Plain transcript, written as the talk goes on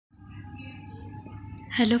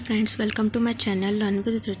Hello friends, welcome to my channel learn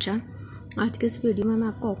with Richa. आज के इस वीडियो में मैं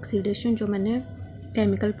आपको ऑक्सीडेशन जो मैंने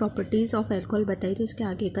केमिकल प्रॉपर्टीज़ ऑफ अल्कोहल बताई थी उसके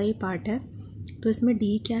आगे का ये पार्ट है। तो इसमें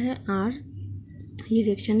डी क्या है, आर, ये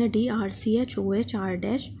रिएक्शन है D R C H O H R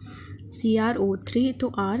dash C R O 3। तो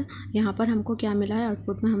आर यहाँ पर हमको क्या मिला है,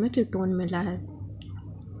 आउटपुट में हमें कीटोन मिला है।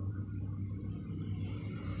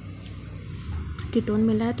 कीटोन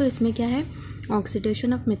मिला है तो इसमें क्या है,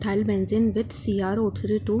 oxidation of methyl benzene with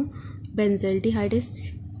CrO3 to benzaldehyde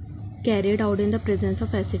is carried out in the presence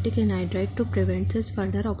of acetic anhydride to prevent its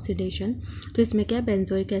further oxidation। तो इसमें क्या है,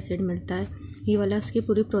 बेंजोइक एसिड मिलता है, ये वाला उसकी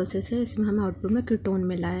पूरी प्रोसेस है। इसमें हमें आउटपुट में कीटोन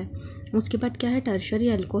मिला है। उसके बाद क्या है, tertiary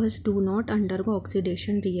alcohols do not undergo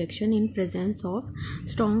oxidation reaction in presence of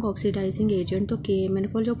strong oxidising agent. तो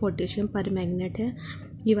KMnO जो पोटेशियम परमैंगनेट है,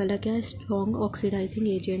 ये वाला क्या है, स्ट्रॉन्ग ऑक्सीडाइजिंग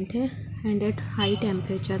एजेंट है एंड एट हाई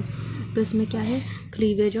टेम्परेचर। तो इसमें क्या है,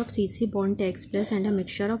 cleavage of CC bond takes place and a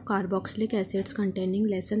mixture of carboxylic acids containing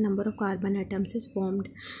laser number of carbon atoms is formed.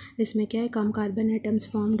 इसमें क्या है, कम कार्बन एटम्स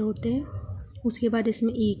फॉर्म्ड होते हैं। उसके बाद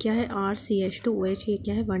इसमें E क्या है, RCH2OH, ये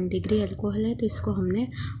क्या है 1 डिग्री अल्कोहल है। तो इसको हमने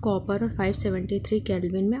कॉपर और 573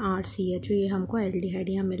 केल्विन में RCH, ये हमको एल्डिहाइड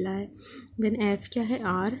यहाँ मिला है। देन F क्या है,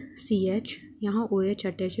 RCH, यहाँ OH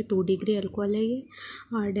अटैच है, 2 डिग्री अल्कोहल है ये।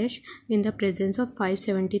 R dash in the presence of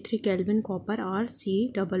 573 kelvin copper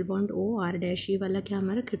RC double bond O R dash, ये वाला क्या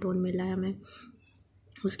हमारा कीटोन मिला है हमें।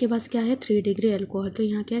 उसके बाद क्या है, 3 डिग्री अल्कोहल। तो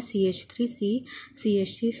यहाँ क्या है, CH3C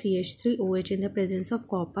CH3 CH3OH in the presence of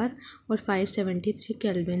copper और 573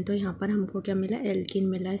 केल्विन। तो यहाँ पर हमको क्या मिला, एल्किन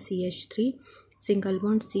मिला है, CH3 single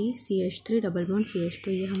bond C CH3 double bond CH।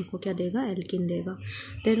 तो ये हमको क्या देगा, एल्किन देगा।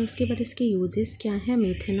 देन उसके बाद इसके यूजेस क्या है,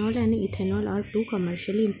 methanol and ethanol are 2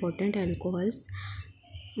 commercially important alcohols.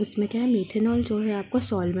 इसमें क्या है, मीथेनॉल जो है आपको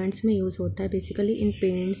सॉल्वेंट्स में यूज़ होता है, basically in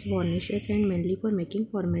paints, varnishes and mainly for making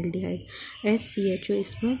formaldehyde. SCHO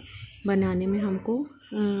इसमें बनाने में हमको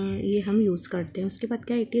ये हम यूज़ करते हैं। उसके बाद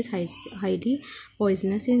क्या, it is highly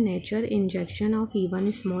poisonous in nature. Injection of even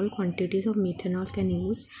small quantities of methanol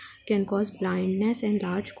can cause blindness and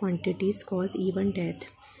large quantities cause even death.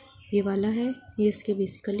 ये वाला है, ये इसके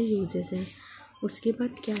बेसिकली यूजेस हैं। उसके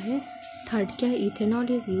बाद क्या है, थर्ड क्या है,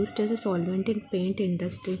 ethanol is used as a solvent in paint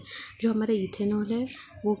industry. जो हमारा इथेनॉल है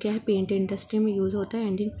वो क्या है, पेंट इंडस्ट्री में यूज़ होता है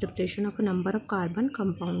and in preparation of a number of carbon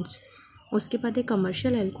compounds. उसके बाद एक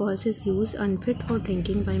commercial alcohols is use unfit for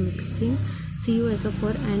drinking by mixing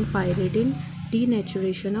CuSO4 and पायरिडिन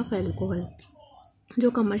denaturation of alcohol.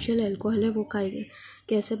 जो कमर्शियल अल्कोहल है वो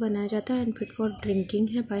कैसे बनाया जाता है, अनफिट फॉर ड्रिंकिंग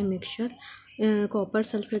है बाय मिक्सचर कॉपर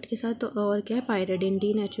सल्फेट के साथ, और क्या है, पायरिडिन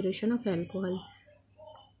डीनेचुरेशन ऑफ अल्कोहल।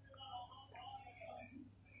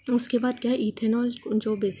 उसके बाद क्या है, इथेनॉल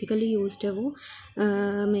जो बेसिकली यूज्ड है वो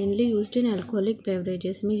mainly used in alcoholic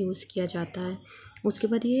beverages में यूज़ किया जाता है। उसके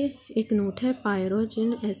बाद ये एक नोट है,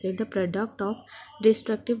 pyrogen acid the product of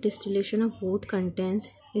destructive distillation of would contains.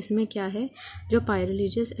 इसमें क्या है, जो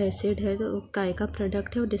पायरोलिजिस एसिड है तो काय का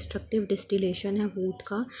प्रोडक्ट है, वो डिस्ट्रक्टिव डिस्टिलेशन है वुड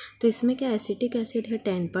का। तो इसमें क्या, एसिटिक एसिड है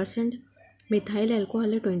 10%, मिथाइल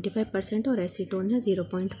अल्कोहल है 25% और एसीटोन है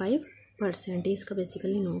 0.5%। इसका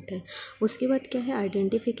बेसिकली नोट है। उसके बाद क्या है,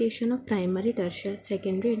 identification of primary टर्शर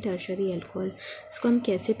secondary and tertiary alcohol. इसको हम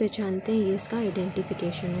कैसे पहचानते हैं, ये इसका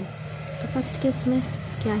आइडेंटिफिकेशन है। तो फर्स्ट केस में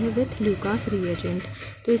क्या है, विथ ल्यूकास रिएजेंट।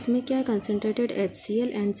 तो इसमें क्या है, कंसनट्रेटेड HCl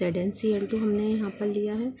एंड ZnCl2 हमने यहाँ पर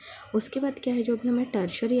लिया है। उसके बाद क्या है, जो भी हमें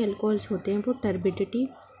टर्शरी अल्कोहल्स होते हैं वो टर्बिडिटी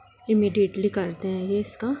इमीडिएटली करते हैं, ये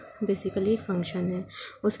इसका बेसिकली फंक्शन है।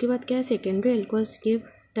 उसके बाद क्या है, secondary alcohols give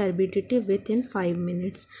turbidity with in 5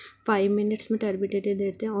 minutes, 5 minutes में टर्बिडिटी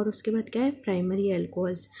देते हैं। और उसके बाद क्या है, प्राइमरी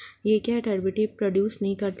अल्कोहल्स, ये क्या है, टर्बिडिटी प्रोड्यूस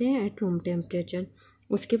नहीं करते हैं एट रूम टेम्परेचर।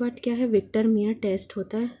 उसके बाद क्या है, विक्टर मियर टेस्ट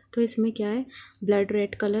होता है। तो इसमें क्या है, blood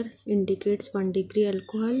red colour indicates 1 degree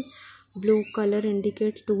alcohol, blue colour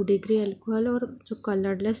indicates 2 degree alcohol, और जो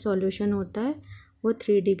कलरलेस सॉल्यूशन होता है वो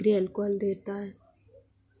 3 डिग्री अल्कोहल देता है।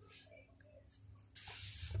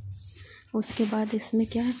 उसके बाद इसमें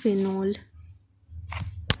क्या है,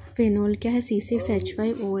 फिनोल क्या है,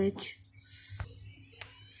 C6H5OH।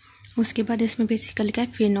 उसके बाद इसमें बेसिकली क्या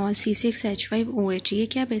है, फिनॉल C6H5OH, ये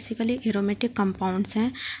क्या बेसिकली एरोमेटिक कंपाउंड्स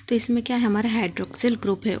हैं। तो इसमें क्या है, हमारा हाइड्रोक्सिल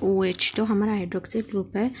ग्रुप है OH। तो हमारा हाइड्रोक्सिल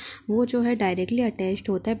ग्रुप है वो जो है डायरेक्टली अटैच्ड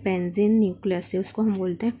होता है बेंजीन न्यूक्लियस से, उसको हम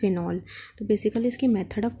बोलते हैं फिनॉल। तो बेसिकली इसकी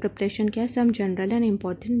मेथड ऑफ प्रिपरेशन क्या है, some general and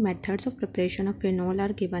important methods of preparation of phenol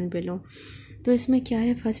are given below. तो इसमें क्या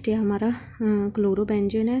है, फर्स्ट ये हमारा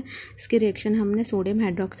क्लोरोबेंजीन है, इसकी रिएक्शन हमने सोडियम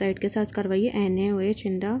हाइड्रोक्साइड के साथ करवाई है, NaOH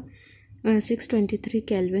इन द 623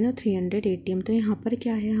 केल्विन और 300 ATM। तो यहाँ पर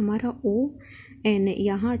क्या है, हमारा ON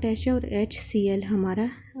यहाँ अटैच है और HCl हमारा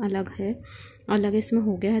अलग है, अलग इसमें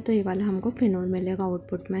हो गया है। तो ये वाला हमको फिनोल मिलेगा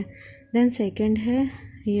आउटपुट में। देन सेकंड है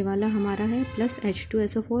ये वाला हमारा है प्लस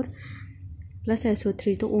H2SO4 प्लस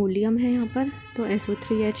SO3, तो ओलियम है यहाँ पर, तो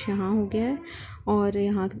SO3H यहाँ हो गया है। और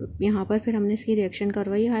यहाँ पर फिर हमने इसकी रिएक्शन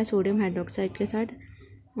करवाई है सोडियम हाइड्रोक्साइड के साथ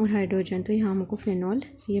और हाइड्रोजन, तो यहाँ हमको फिनॉल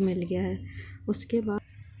ये मिल गया है। उसके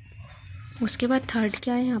बाद थर्ड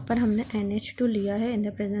क्या है, यहाँ पर हमने NH2 लिया है in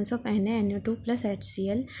the presence of NaNO2 plus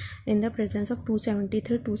HCl in the presence of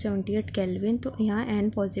 278 kelvin, तो यहाँ N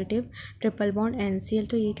positive triple bond NCl,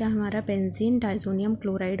 तो ये क्या हमारा बेंजीन डाइजोनियम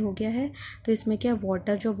क्लोराइड हो गया है। तो इसमें क्या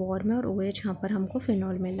वाटर जो वार्म है और OH यहाँ पर हमको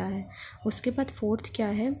फिनॉल मिला है। उसके बाद फोर्थ क्या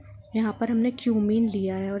है, यहाँ पर हमने क्यूमीन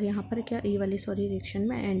लिया है और यहाँ पर क्या ये वाली रिएक्शन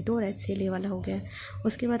में N2 और HCl ये वाला हो गया है।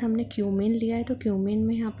 उसके बाद हमने क्यूमीन लिया है, तो क्यूमीन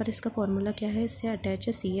में यहाँ पर इसका फॉर्मूला क्या है, इससे अटैच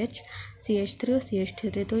है CH3 और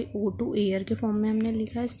CH3, तो O2 एयर के फॉर्म में हमने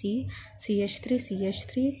लिखा है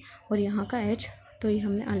CH3 और यहाँ का H, तो ये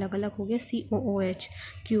हमने अलग अलग हो गया COOH,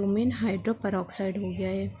 क्यूमीन हाइड्रो पेरोक्साइड हो गया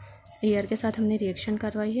है। एयर के साथ हमने रिएक्शन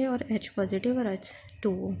करवाई है और H पॉजिटिव और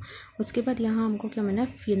H2O। उसके बाद यहाँ हमको क्या मिला,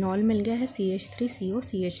 फिनॉल मिल गया है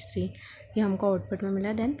CH3COCH3, ये हमको आउटपुट में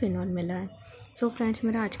मिला, देन फिनॉल मिला है। सो फ्रेंड्स,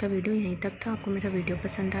 मेरा आज का वीडियो यहीं तक था। आपको मेरा वीडियो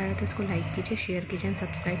पसंद आया तो इसको लाइक कीजिए, शेयर कीजिए,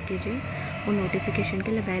 सब्सक्राइब कीजिए और नोटिफिकेशन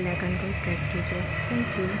के लिए बेल आइकन को प्रेस कीजिए।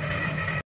 Thank you.